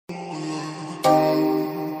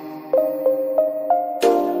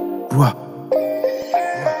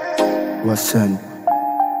SENE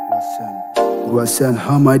SENE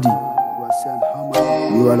Hamadi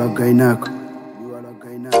Ruala Gainak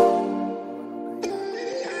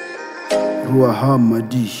Rua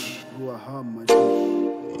Hamadi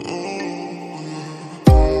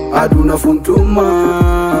Aduna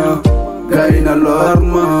funtuma Gaina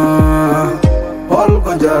lorma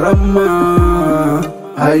Holko jarama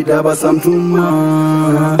Haida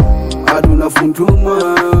basamtuma Aduna funtuma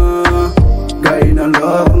Gaina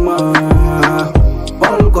lorma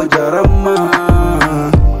Holko jarama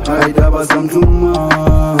Haida basamtuma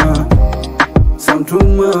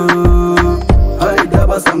Samtuma Haida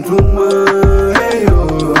basamtuma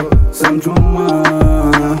Heyo Samtuma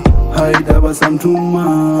Haida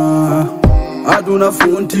basamtuma Aduna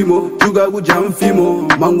funtimo, jugagu jamfimo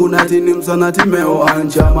Mangu nati nimsanati meo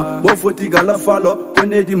anjama Mofoti gala falo,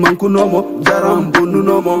 kwenedi mankunomo Jarambunu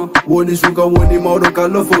nomo, woni suka woni maudo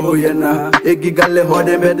kalofo yena Egi gale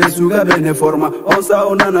hode mbede suga bene forma Onsa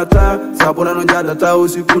unanata, sapuna nonjadata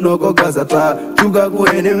Usikuno gazata, jugagu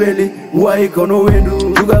eneweli Waikono wendu,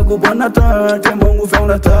 jugagu bonata Temongu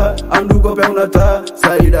feunata, anduko peunata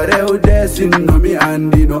Saida reu desin nomi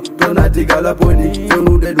andino Tonati gala poni,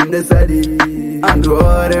 fenude dunde sadi Andu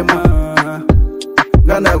orema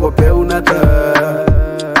Ganda ko peunata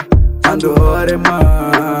Andu orema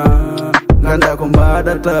Ganda ko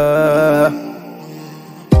mbadata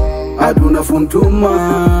Aduna funtuma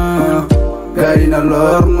Gaina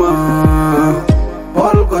lorma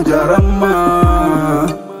Holko jarama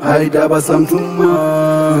Haida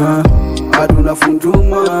basamtuma Aduna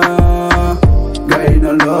funtuma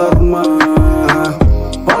Gaina lorma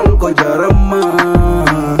Holko jarama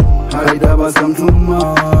Haida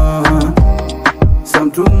basamtuma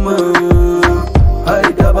Samtuma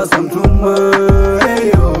Haida basamtuma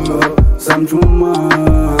Heyo Samtuma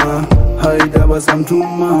Haida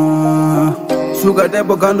basamtuma Suga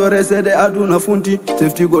debo kando resede aduna funti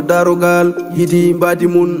Safety go darogal Hidi mbadi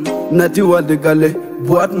mun Nati walde gale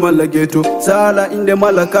Boat malageto Sala inde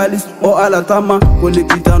malakalis O ala tama Kole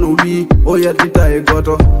kitano wi O yatita e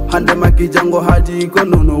goto Hande maki jango hadi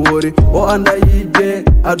kono no wori O anda yide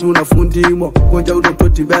Aduna fundimo Ko jawdo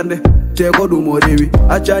toti bernde Teko dumo rewi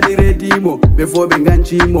Achani redimo Before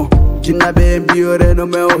benganchimo China be mbiore no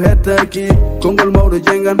meo hetaki Kongol maudo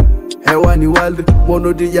jengan Hewani walde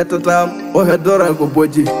Mono di yatatam O hedora ko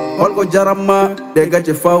boji Holko jarama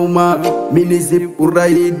Degache fauma Minisip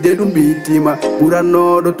urai dedumbi tima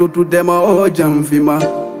Urano do tutu dema o jamfima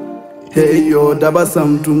Heyo daba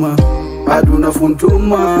samtuma Aduna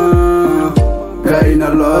funtuma Gaina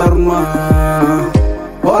lorma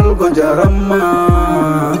Holko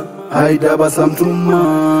jarama Haida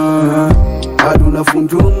basamtuma Aduna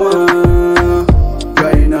funtuma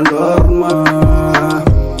Gaina lorma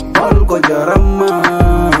Holko jarama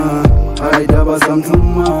Haida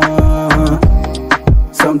basamtuma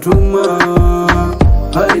Samtuma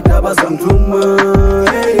Haida basamtuma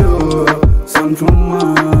Heyo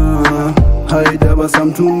Samtuma Haida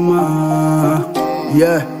basamtuma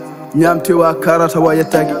Yeah Nyamte wa karata wa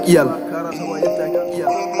yetagi iyal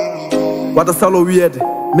Wata salo wiyede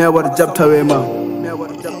Me wada jabtawe ma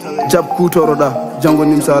Jab kutoroda Jango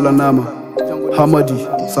nimsala nama Hamadi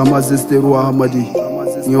Sama zeste ruwa Hamadi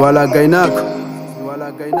Ni wala gainak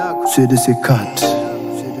C'est de ces quatre